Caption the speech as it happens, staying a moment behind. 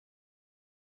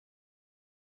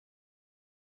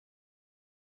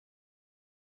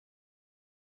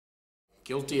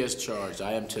Guilty as charged.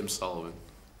 I am Tim Sullivan.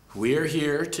 We're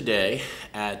here today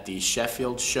at the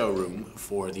Sheffield showroom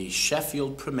for the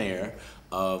Sheffield premiere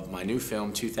of my new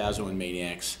film, 2001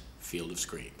 Maniacs: Field of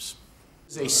Screams.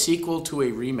 It's a sequel to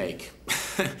a remake.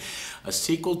 A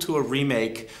sequel to a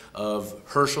remake of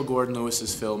Herschel Gordon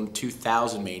Lewis's film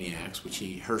 2000 Maniacs, which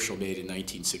Herschel made in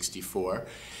 1964.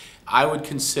 I would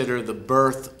consider the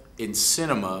birth in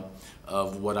cinema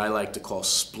of what I like to call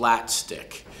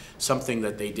splatstick, something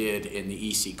that they did in the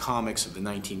EC comics of the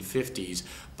 1950s,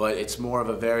 but it's more of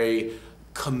a very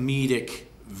comedic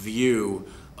view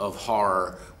of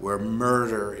horror where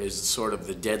murder is sort of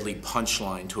the deadly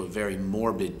punchline to a very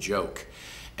morbid joke.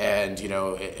 And you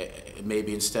know,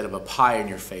 maybe instead of a pie in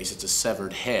your face, it's a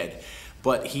severed head.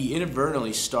 But he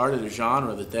inadvertently started a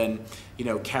genre that then, you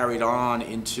know, carried on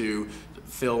into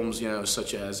films, you know,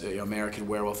 such as American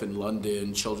Werewolf in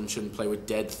London, Children Shouldn't Play with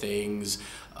Dead Things,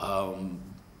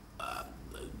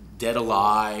 Dead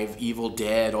Alive, Evil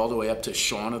Dead, all the way up to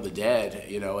Shaun of the Dead,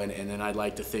 you know, and then I'd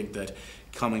like to think that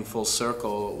coming full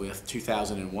circle with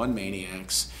 2001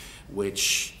 Maniacs,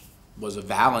 which was a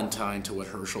Valentine to what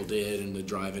Herschel did in the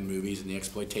drive-in movies and the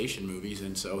exploitation movies,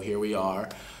 and so here we are,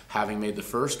 having made the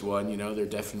first one. You know, there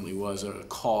definitely was a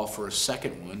call for a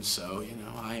second one, so, you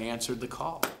know, I answered the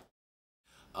call.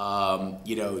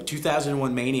 You know,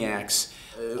 2001 Maniacs,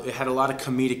 it had a lot of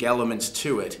comedic elements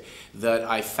to it that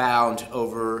I found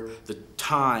over the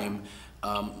time.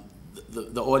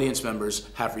 The audience members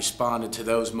have responded to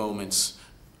those moments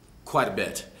quite a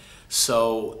bit.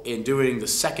 So in doing the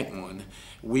second one,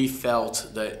 we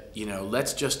felt that, you know,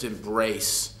 let's just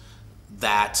embrace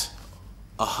that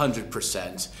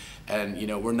 100%. And, you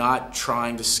know, we're not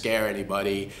trying to scare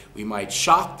anybody. We might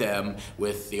shock them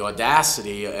with the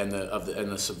audacity and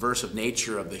the subversive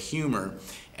nature of the humor,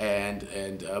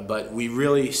 but we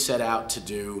really set out to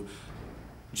do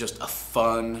just a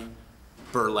fun,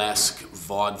 burlesque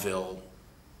vaudeville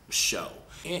show.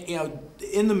 You know,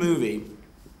 in the movie,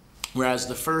 whereas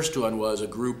the first one was a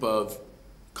group of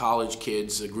college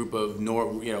kids, a group of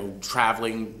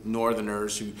traveling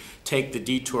northerners who take the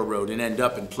detour road and end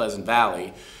up in Pleasant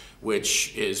Valley,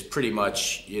 which is pretty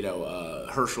much, you know,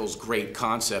 Herschel's great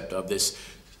concept of this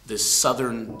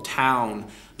southern town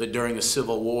that during the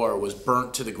Civil War was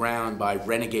burnt to the ground by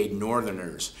renegade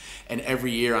northerners. And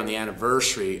every year on the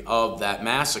anniversary of that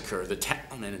massacre, the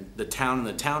town and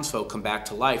the townsfolk come back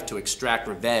to life to extract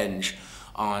revenge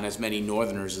on as many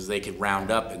northerners as they could round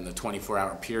up in the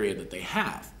 24-hour period that they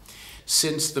have.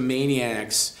 Since the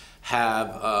Maniacs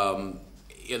have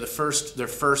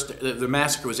the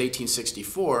massacre was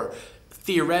 1864.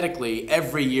 Theoretically,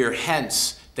 every year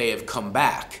hence they have come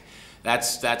back.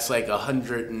 That's like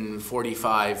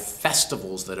 145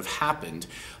 festivals that have happened.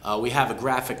 We have a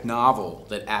graphic novel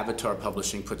that Avatar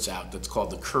Publishing puts out that's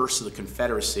called The Curse of the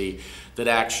Confederacy that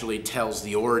actually tells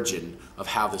the origin of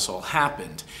how this all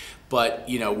happened. But,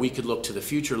 you know, we could look to the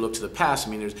future, look to the past.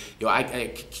 I mean,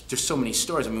 there's so many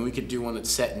stories. I mean, we could do one that's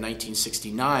set in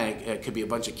 1969. It could be a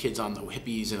bunch of kids on the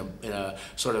hippies in a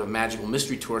sort of a magical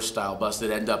mystery tour style bus that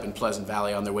end up in Pleasant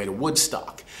Valley on their way to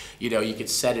Woodstock. You know, you could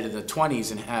set it in the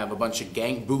 20s and have a bunch of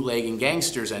bootlegging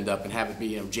gangsters end up and have it be,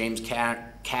 you know, James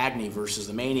Cagney versus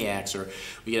the Maniacs, or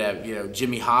we could have, you know,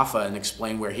 Jimmy Hoffa and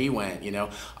explain where he went. You know,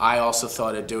 I also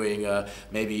thought of doing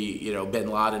maybe, you know, Bin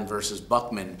Laden versus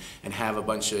Buckman and have a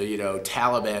bunch of, you know,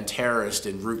 Taliban terrorists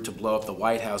en route to blow up the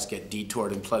White House get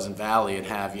detoured in Pleasant Valley, and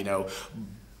have, you know,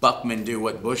 Buckman do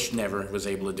what Bush never was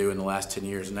able to do in the last 10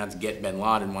 years, and that's get Bin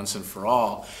Laden once and for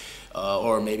all.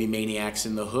 Or maybe Maniacs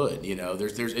in the Hood. You know,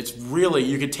 it's really,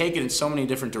 you could take it in so many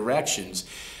different directions.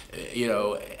 You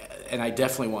know, and I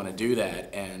definitely want to do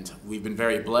that, and we've been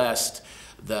very blessed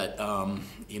that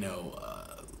you know,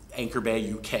 Anchor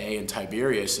Bay UK and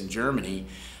Tiberius in Germany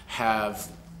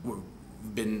have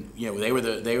been, you know, they were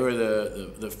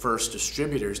the first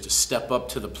distributors to step up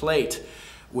to the plate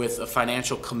with a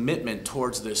financial commitment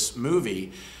towards this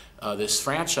movie, this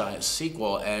franchise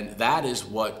sequel, and that is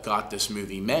what got this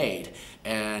movie made.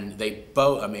 And they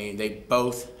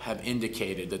both have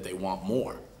indicated that they want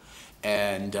more.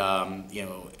 And you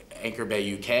know, Anchor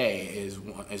Bay UK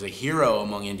is a hero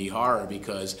among indie horror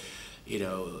because, you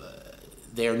know,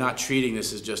 they are not treating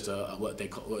this as just what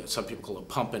some people call a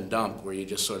pump and dump, where you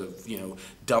just sort of, you know,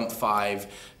 dump 5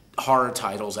 horror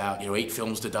titles out, you know, 8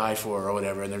 films to die for or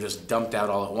whatever, and they're just dumped out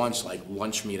all at once like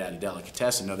lunch meat at a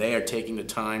delicatessen. No, they are taking the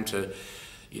time to,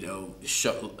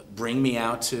 bring me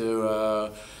out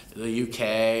to the UK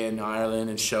and Ireland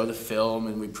and show the film,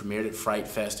 and we premiered at Fright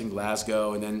Fest in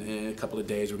Glasgow, and then in a couple of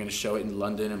days we're going to show it in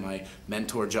London, and my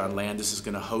mentor John Landis is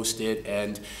going to host it,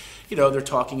 and they're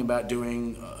talking about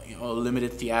doing a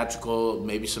limited theatrical,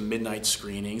 maybe some midnight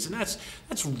screenings, and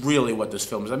that's really what this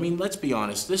film is. I mean, let's be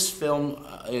honest, this film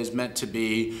is meant to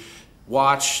be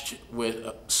watched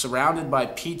surrounded by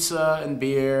pizza and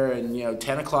beer and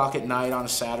 10 o'clock at night on a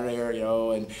Saturday,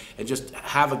 and just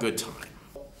have a good time.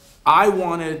 I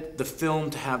wanted the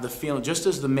film to have the feeling, just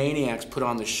as the Maniacs put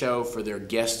on the show for their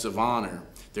guests of honor,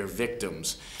 their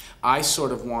victims, I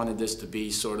sort of wanted this to be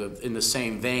sort of in the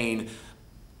same vein,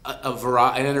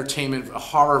 an entertainment, a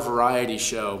horror variety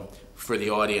show for the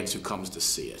audience who comes to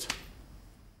see it.